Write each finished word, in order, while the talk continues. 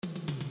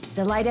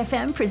The Light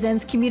FM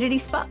presents Community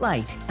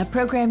Spotlight, a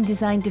program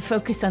designed to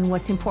focus on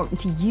what's important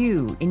to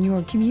you in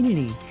your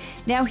community.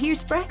 Now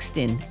here's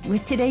Braxton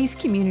with today's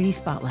Community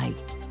Spotlight.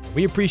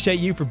 We appreciate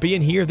you for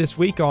being here this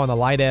week on the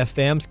Light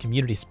FM's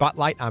Community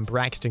Spotlight. I'm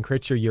Braxton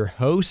Critcher, your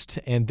host,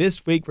 and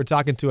this week we're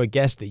talking to a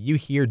guest that you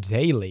hear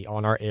daily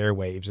on our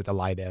airwaves at the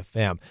Light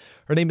FM.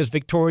 Her name is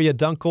Victoria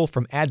Dunkle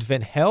from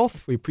Advent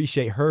Health. We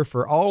appreciate her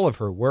for all of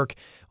her work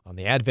on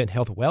the Advent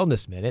Health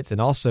Wellness Minutes and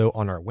also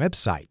on our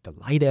website,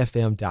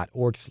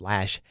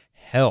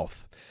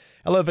 thelightfm.org/health.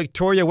 Hello,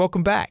 Victoria.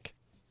 Welcome back.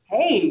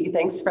 Hey,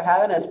 thanks for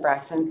having us,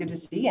 Braxton. Good to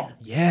see you.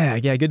 Yeah,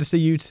 good to see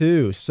you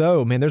too.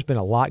 So, man, there's been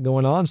a lot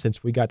going on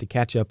since we got to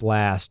catch up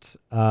last.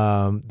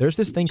 There's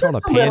this thing called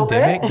a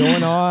pandemic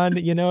going on.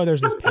 You know,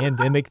 there's this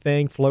pandemic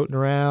thing floating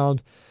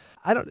around.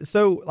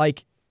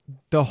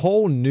 The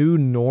whole new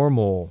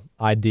normal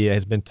idea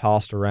has been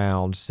tossed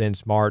around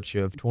since March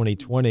of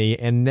 2020,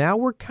 and now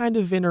we're kind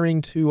of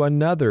entering to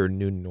another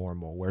new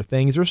normal where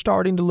things are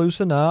starting to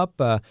loosen up.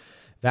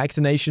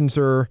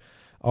 Vaccinations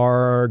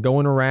are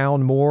going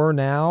around more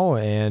now,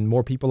 and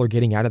more people are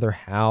getting out of their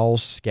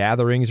house.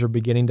 Gatherings are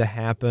beginning to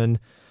happen.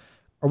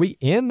 Are we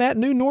in that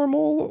new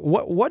normal?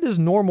 What does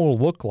normal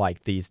look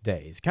like these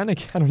days? I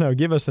don't know,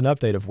 give us an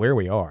update of where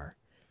we are.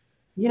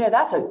 You know,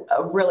 that's a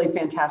really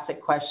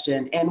fantastic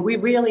question. And we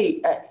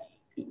really,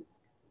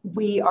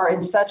 we are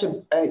in such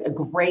a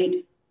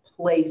great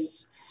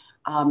place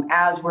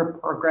as we're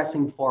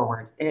progressing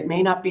forward. It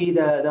may not be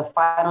the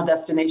final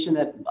destination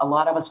that a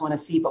lot of us want to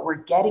see, but we're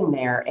getting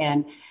there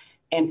and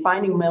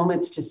finding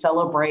moments to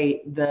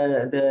celebrate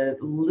the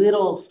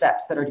little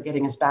steps that are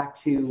getting us back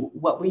to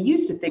what we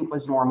used to think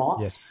was normal.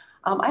 Yes.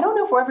 I don't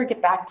know if we'll ever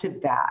get back to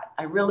that.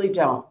 I really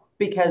don't,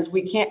 because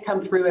we can't come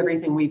through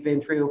everything we've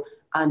been through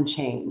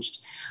unchanged.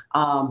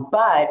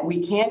 But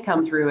we can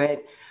come through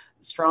it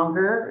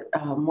stronger,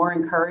 more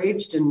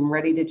encouraged, and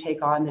ready to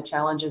take on the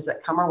challenges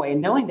that come our way,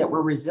 and knowing that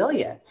we're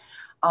resilient.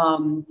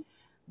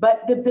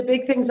 But the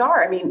big things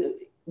are,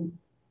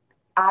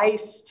 I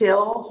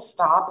still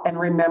stop and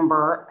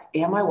remember,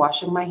 am I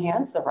washing my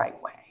hands the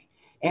right way?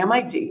 And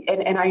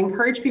I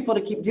encourage people to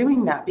keep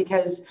doing that,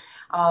 because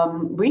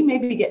we may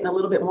be getting a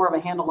little bit more of a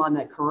handle on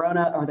the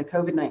corona or the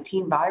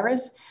COVID-19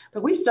 virus,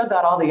 but we still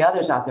got all the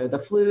others out there, the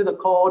flu, the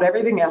cold,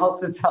 everything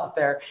else that's out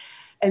there.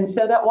 And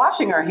so that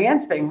washing our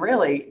hands thing,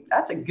 really,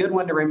 that's a good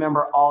one to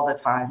remember all the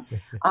time.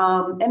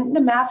 And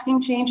the masking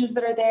changes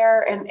that are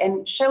there,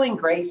 and showing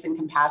grace and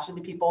compassion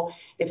to people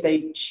if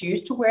they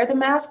choose to wear the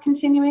mask,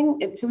 continuing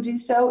to do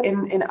so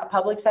in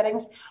public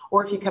settings,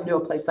 or if you come to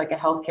a place like a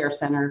healthcare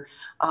center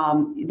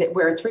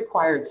where it's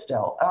required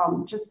still.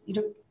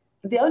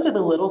 Those are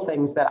the little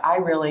things that I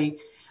really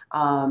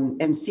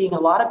am seeing a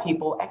lot of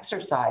people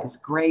exercise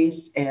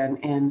grace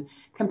and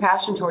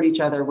compassion toward each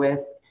other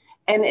with.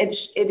 And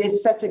it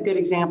sets a good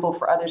example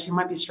for others who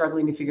might be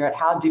struggling to figure out,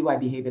 how do I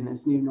behave in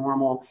this new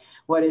normal?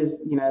 What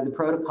is, the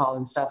protocol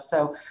and stuff?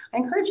 So I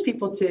encourage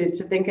people to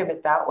think of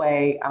it that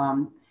way,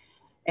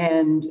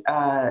 and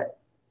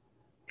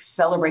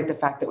celebrate the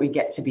fact that we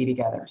get to be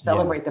together.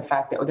 Celebrate the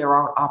fact that there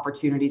are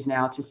opportunities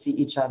now to see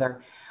each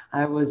other.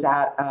 I was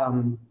at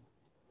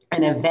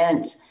an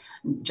event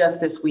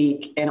just this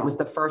week, and it was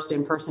the first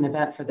in-person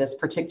event for this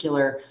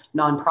particular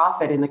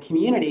nonprofit in the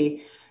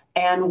community.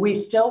 And we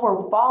still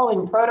were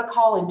following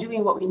protocol and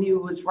doing what we knew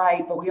was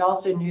right, but we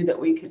also knew that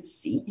we could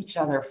see each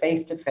other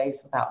face to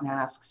face without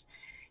masks.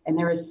 And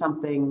there is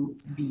something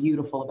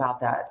beautiful about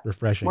that.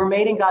 Refreshing. We're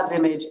made in God's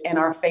image, and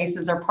our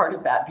faces are part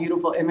of that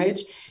beautiful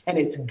image. And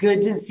it's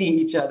good to see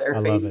each other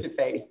face to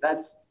face.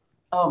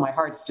 My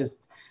heart's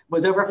just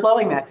was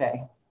overflowing that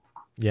day.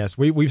 Yes,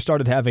 we've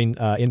started having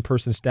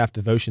in-person staff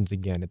devotions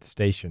again at the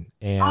station,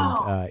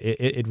 and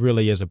it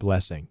really is a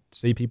blessing.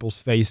 See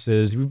people's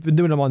faces. We've been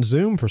doing them on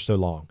Zoom for so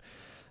long,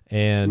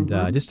 and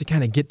just to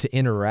kind of get to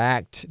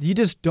interact. You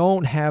just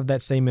don't have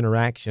that same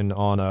interaction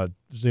on a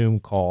Zoom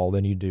call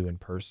than you do in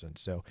person.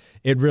 So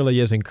it really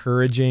is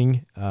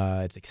encouraging.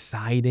 It's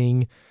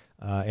exciting,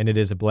 and it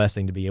is a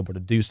blessing to be able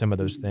to do some of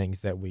those things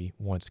that we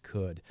once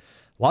could.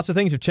 Lots of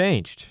things have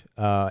changed,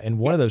 and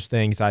one of those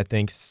things I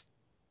think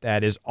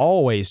that is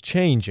always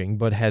changing,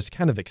 but has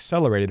kind of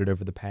accelerated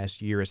over the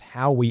past year, is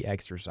how we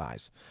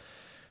exercise.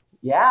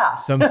 Yeah.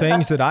 Some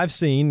things that I've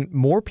seen,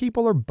 more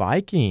people are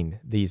biking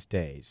these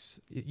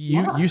days.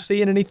 You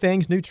seeing any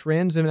things, new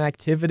trends in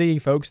activity,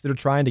 folks that are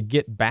trying to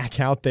get back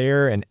out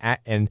there and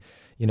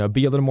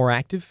be a little more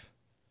active?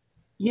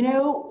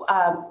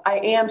 I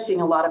am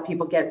seeing a lot of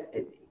people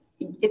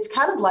it's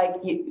kind of like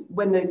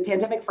when the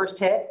pandemic first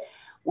hit,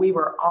 we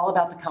were all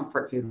about the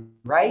comfort food,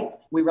 right?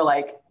 We were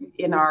like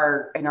in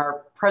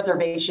our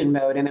preservation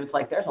mode. And it was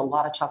like, there's a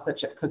lot of chocolate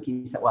chip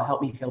cookies that will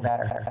help me feel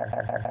better.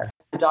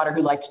 A daughter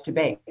who liked to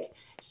bake,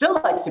 still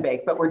likes to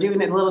bake, but we're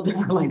doing it a little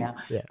differently now.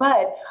 Yeah.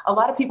 But a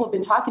lot of people have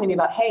been talking to me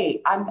about,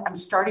 hey, I'm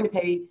starting to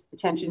pay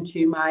attention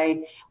to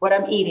what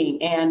I'm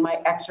eating and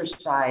my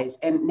exercise.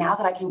 And now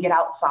that I can get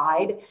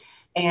outside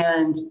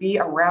and be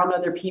around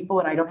other people,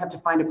 and I don't have to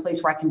find a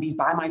place where I can be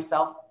by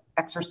myself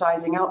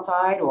exercising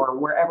outside or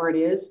wherever it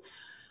is,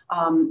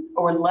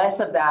 or less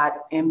of that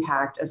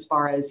impact as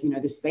far as,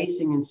 the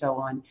spacing and so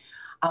on.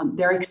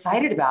 They're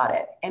excited about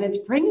it. And it's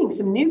bringing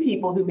some new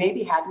people who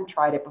maybe hadn't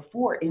tried it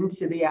before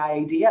into the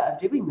idea of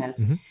doing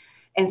this. Mm-hmm.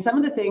 And some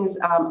of the things,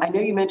 I know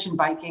you mentioned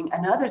biking.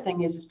 Another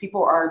thing is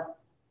people are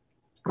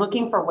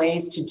looking for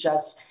ways to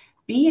just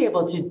be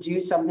able to do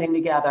something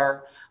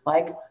together,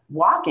 like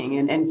walking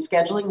and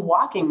scheduling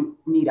walking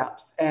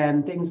meetups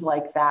and things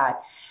like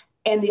that.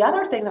 And the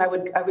other thing that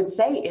I would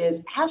say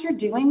is, as you're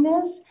doing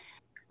this,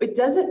 it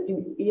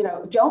doesn't,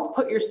 don't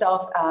put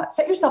yourself,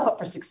 set yourself up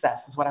for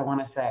success is what I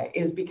want to say,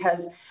 is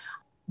because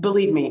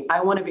believe me,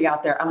 I want to be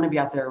out there. I want to be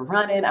out there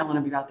running. I want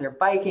to be out there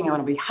biking. I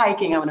want to be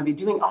hiking. I want to be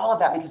doing all of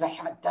that because I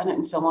haven't done it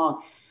in so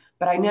long.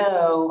 But I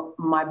know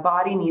my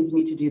body needs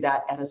me to do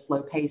that at a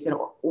slow pace.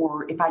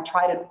 Or if I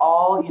tried it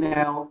all,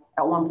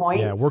 at one point.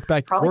 Yeah, work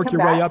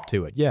your way up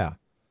to it. Yeah.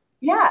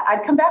 Yeah,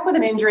 I'd come back with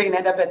an injury and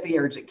end up at the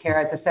urgent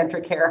care, at the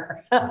Centric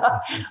Care,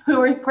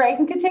 who are great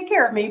and could take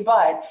care of me.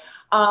 But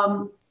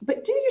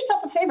do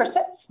yourself a favor,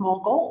 set small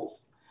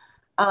goals.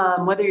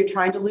 Whether you're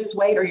trying to lose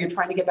weight or you're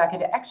trying to get back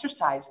into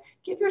exercise,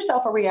 give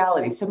yourself a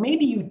reality. So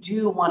maybe you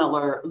do want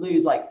to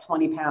lose like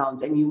 20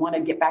 pounds and you want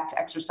to get back to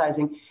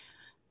exercising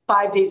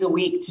 5 days a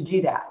week to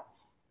do that.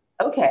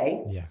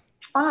 Okay, yeah,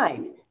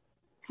 fine.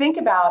 Think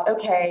about,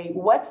 okay,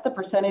 what's the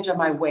percentage of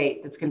my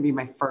weight that's going to be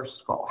my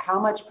first goal? How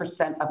much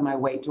percent of my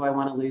weight do I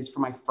want to lose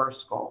for my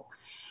first goal?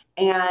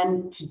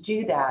 And to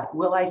do that,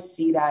 will I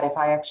see that if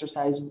I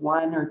exercise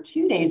 1 or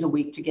 2 days a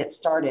week to get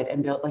started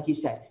and build, like you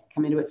said,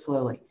 come into it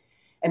slowly.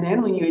 And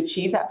then when you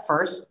achieve that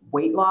first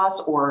weight loss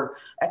or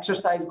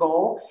exercise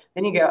goal,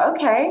 then you go,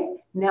 okay,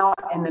 now,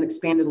 and then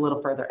expand it a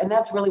little further. And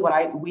that's really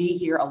what we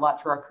hear a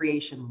lot through our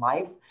Creation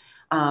Life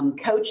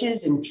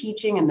coaches and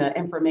teaching and the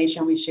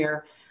information we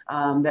share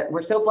that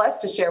we're so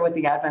blessed to share with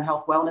the Advent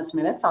Health Wellness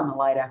Minutes on the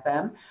Light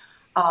FM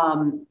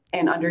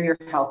and under your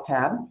health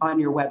tab on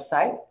your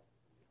website.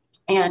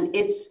 And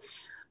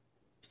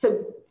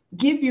so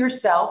give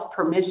yourself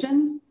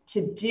permission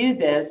to do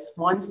this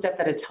one step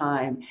at a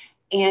time,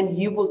 and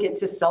you will get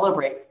to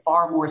celebrate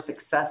far more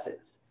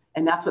successes.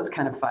 And that's what's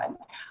kind of fun.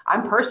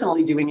 I'm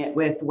personally doing it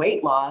with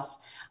weight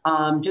loss,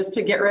 just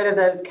to get rid of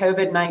those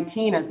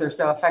COVID-19, as they're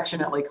so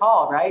affectionately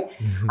called, right?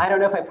 Mm-hmm. I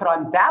don't know if I put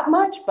on that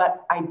much,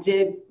 but I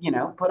did,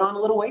 put on a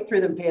little weight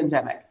through the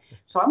pandemic.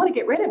 So I'm going to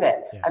get rid of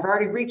it. Yeah. I've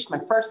already reached my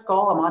first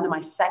goal. I'm on to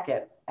my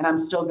second, and I'm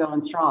still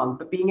going strong.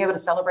 But being able to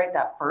celebrate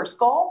that first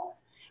goal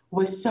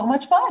was so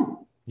much fun.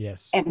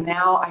 Yes. And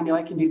now I know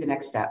I can do the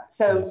next step.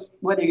 So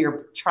whether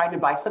you're trying to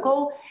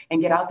bicycle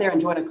and get out there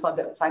and join a club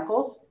that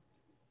cycles,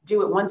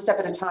 do it one step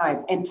at a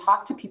time and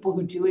talk to people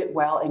who do it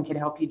well and can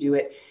help you do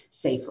it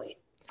safely.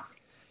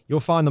 You'll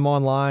find them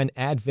online,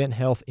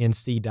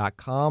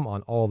 adventhealthnc.com,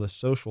 on all the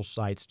social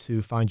sites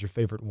too. Find your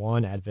favorite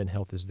one. Advent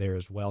Health is there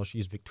as well.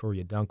 She's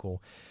Victoria Dunkle.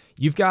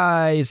 You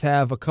guys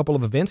have a couple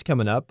of events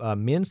coming up.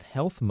 Men's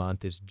Health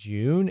Month is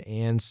June,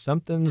 and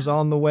something's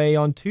on the way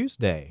on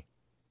Tuesday.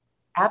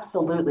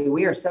 Absolutely.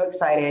 We are so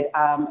excited.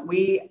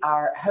 We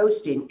are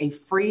hosting a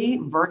free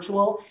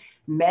virtual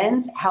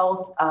men's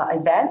health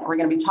event. We're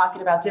going to be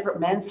talking about different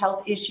men's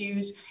health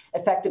issues,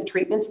 effective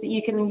treatments that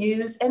you can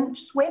use, and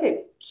just way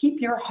to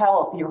keep your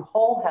health, your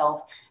whole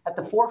health at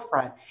the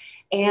forefront.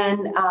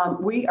 And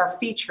we are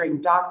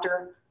featuring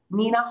Dr.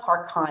 Nina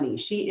Harkani.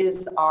 She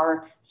is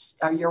our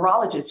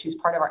urologist who's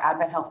part of our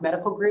Advent Health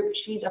Medical Group.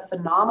 She's a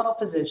phenomenal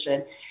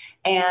physician.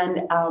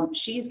 And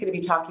she's going to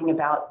be talking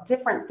about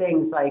different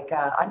things like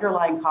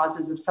underlying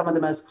causes of some of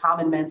the most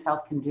common men's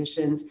health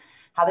conditions,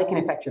 how they can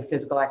affect your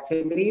physical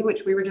activity,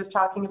 which we were just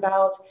talking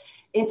about,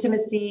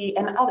 intimacy,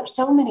 and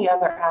so many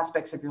other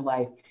aspects of your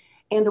life,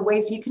 and the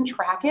ways you can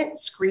track it,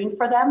 screen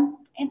for them,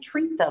 and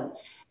treat them.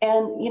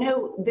 And,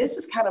 this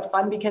is kind of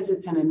fun because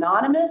it's an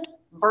anonymous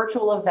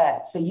virtual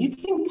event. So you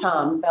can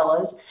come,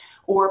 fellas,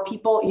 or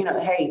people,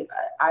 hey,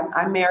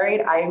 I'm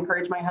married. I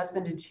encourage my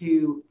husband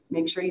to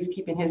make sure he's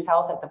keeping his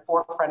health at the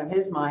forefront of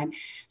his mind.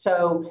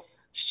 So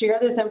share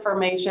this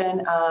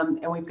information,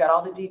 and we've got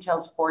all the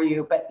details for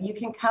you. But you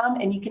can come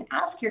and you can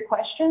ask your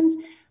questions,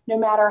 no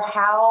matter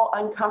how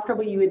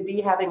uncomfortable you would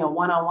be having a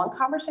one-on-one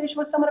conversation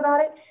with someone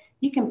about it.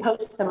 You can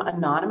post them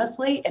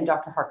anonymously, and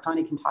Dr.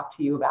 Harkani can talk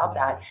to you about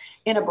that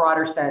in a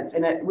broader sense.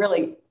 And it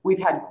really, we've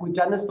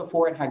done this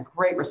before and had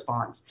great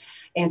response.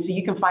 And so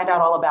you can find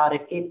out all about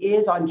it. It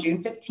is on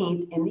June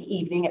 15th in the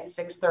evening at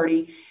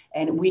 6:30.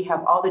 And we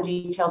have all the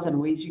details and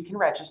ways you can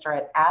register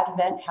at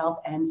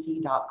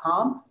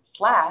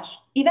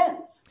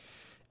adventhealthnc.com/events.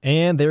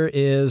 And there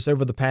is,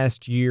 over the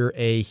past year,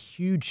 a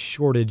huge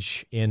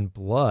shortage in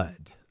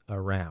blood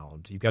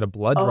around. You've got a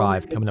blood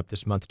drive coming up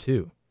this month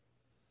too.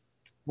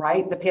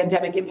 Right. The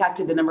pandemic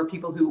impacted the number of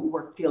people who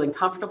were feeling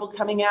comfortable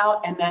coming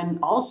out, and then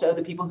also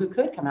the people who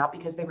could come out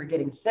because they were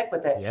getting sick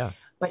with it. Yeah.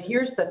 But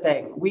here's the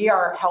thing. We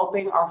are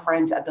helping our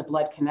friends at the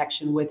Blood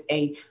Connection with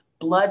a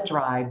blood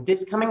drive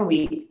this coming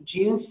week,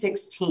 June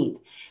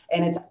 16th.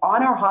 And it's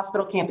on our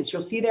hospital campus.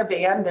 You'll see their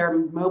van, their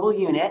mobile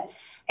unit,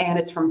 and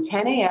it's from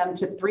 10 a.m.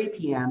 to 3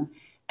 p.m.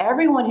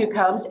 Everyone who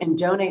comes and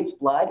donates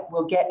blood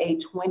will get a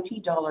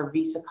 $20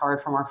 Visa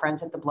card from our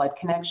friends at the Blood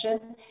Connection.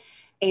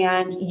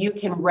 And you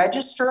can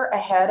register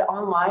ahead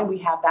online. We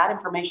have that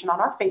information on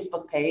our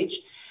Facebook page,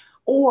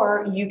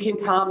 or you can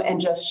come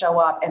and just show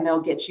up and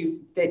they'll fit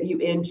you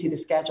into the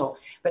schedule.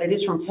 But it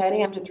is from 10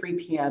 a.m. to 3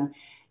 p.m.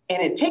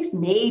 And it takes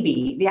in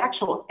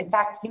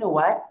fact, you know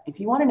what? If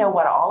you want to know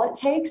what all it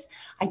takes,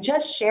 I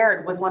just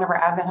shared with one of our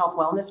Advent Health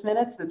Wellness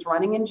Minutes that's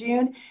running in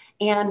June,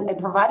 and it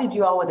provided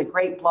you all with a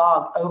great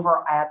blog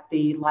over at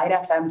the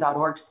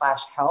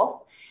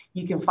lightfm.org/health.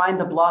 You can find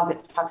the blog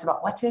that talks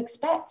about what to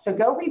expect. So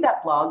go read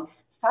that blog,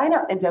 sign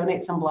up and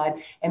donate some blood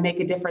and make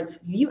a difference.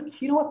 You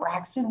know what,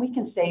 Braxton? We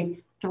can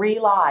save 3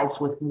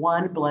 lives with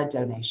 1 blood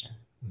donation.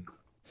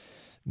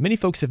 Many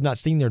folks have not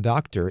seen their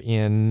doctor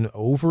in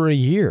over a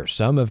year.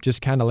 Some have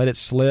just kind of let it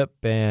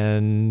slip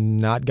and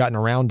not gotten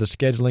around to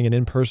scheduling an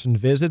in-person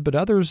visit, but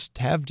others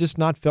have just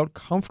not felt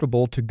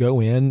comfortable to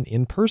go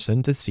in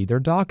person to see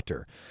their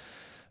doctor.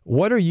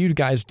 What are you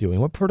guys doing?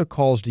 What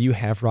protocols do you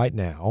have right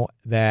now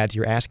that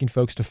you're asking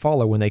folks to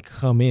follow when they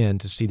come in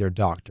to see their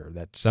doctor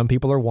that some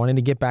people are wanting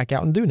to get back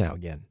out and do now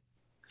again?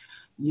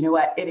 You know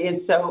what?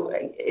 It's so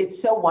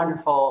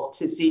wonderful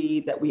to see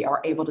that we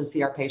are able to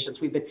see our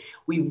patients. We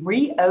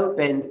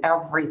reopened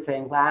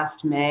everything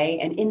last May,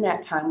 and in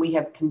that time we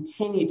have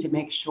continued to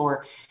make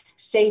sure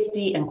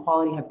safety and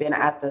quality have been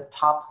at the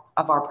top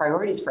of our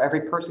priorities for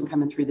every person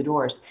coming through the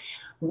doors.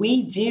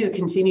 We do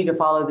continue to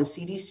follow the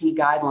CDC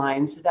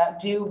guidelines that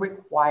do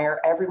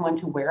require everyone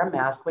to wear a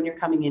mask when you're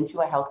coming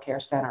into a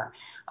healthcare center,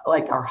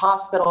 like our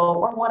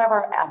hospital or one of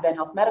our Advent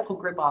Health Medical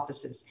Group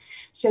offices.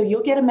 So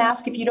you'll get a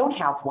mask if you don't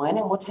have one,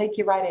 and we'll take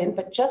you right in.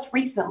 But just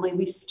recently,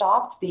 we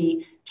stopped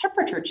the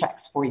temperature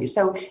checks for you.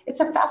 So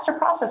it's a faster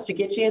process to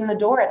get you in the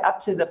door and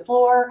up to the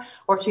floor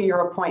or to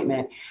your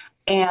appointment.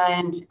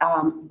 And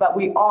but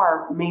we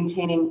are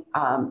maintaining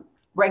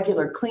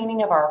regular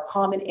cleaning of our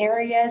common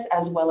areas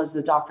as well as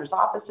the doctor's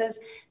offices.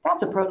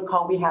 That's a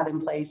protocol we have in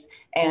place,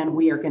 and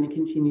we are going to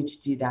continue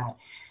to do that.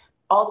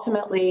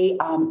 Ultimately,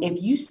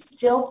 if you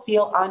still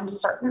feel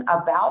uncertain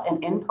about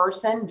an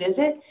in-person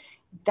visit,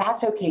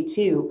 that's okay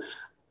too.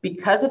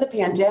 Because of the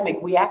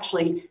pandemic, we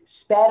actually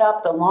sped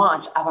up the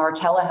launch of our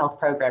telehealth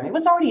program. It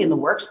was already in the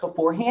works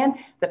beforehand.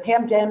 The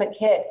pandemic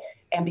hit,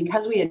 and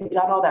because we had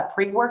done all that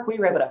pre-work, we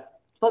were able to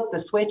flip the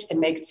switch and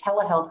make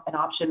telehealth an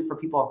option for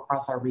people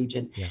across our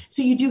region. Yeah.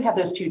 So you do have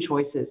those 2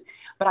 choices,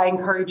 but I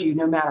encourage you,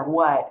 no matter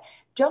what,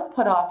 don't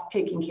put off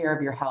taking care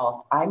of your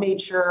health. I made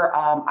sure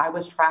I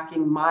was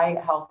tracking my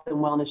health and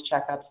wellness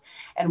checkups,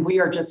 and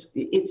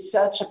it's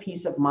such a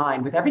peace of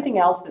mind. With everything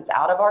else that's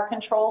out of our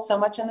control so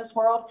much in this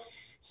world,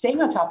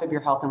 staying on top of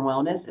your health and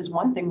wellness is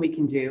one thing we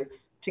can do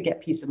to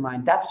get peace of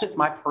mind. That's just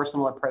my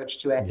personal approach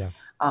to it. Yeah.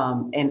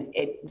 And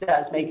it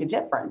does make a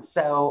difference.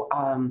 So,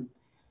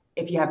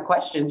 if you have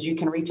questions, you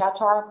can reach out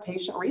to our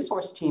patient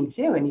resource team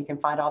too, and you can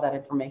find all that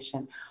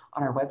information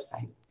on our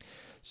website.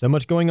 So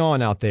much going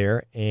on out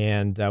there,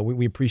 and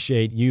we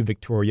appreciate you,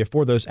 Victoria,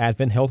 for those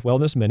Advent Health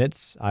Wellness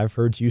Minutes. I've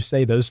heard you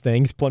say those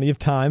things plenty of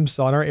times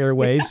on our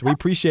airwaves. We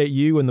appreciate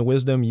you and the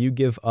wisdom you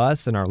give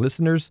us and our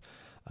listeners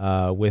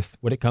with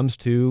when it comes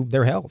to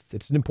their health.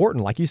 It's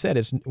important, like you said,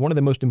 it's one of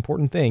the most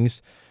important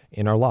things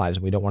in our lives.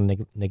 We don't want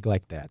to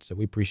neglect that. So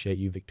we appreciate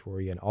you,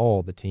 Victoria, and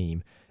all the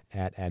team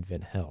at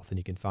Advent Health. And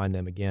you can find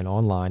them again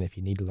online if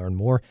you need to learn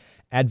more,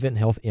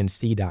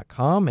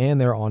 adventhealthnc.com,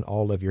 and they're on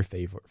all of your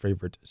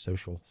favorite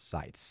social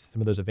sites.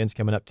 Some of those events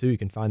coming up too, you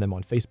can find them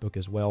on Facebook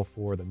as well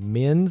for the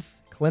men's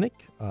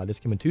clinic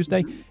this coming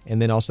Tuesday,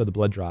 and then also the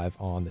blood drive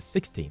on the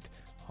 16th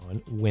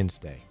on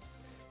Wednesday.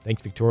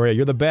 Thanks, Victoria.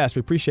 You're the best.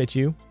 We appreciate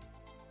you.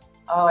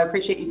 Oh, I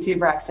appreciate you too,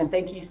 Braxton.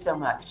 Thank you so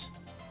much.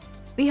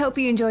 We hope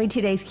you enjoyed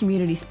today's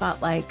Community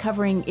Spotlight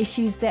covering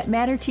issues that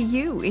matter to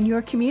you in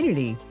your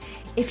community.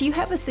 If you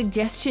have a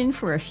suggestion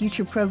for a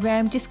future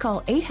program, just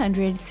call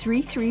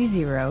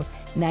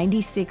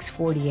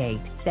 800-330-9648.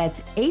 That's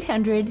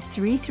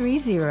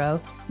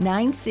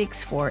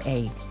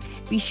 800-330-9648.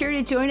 Be sure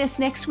to join us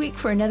next week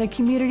for another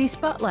Community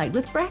Spotlight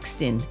with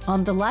Braxton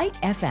on the Light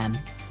FM.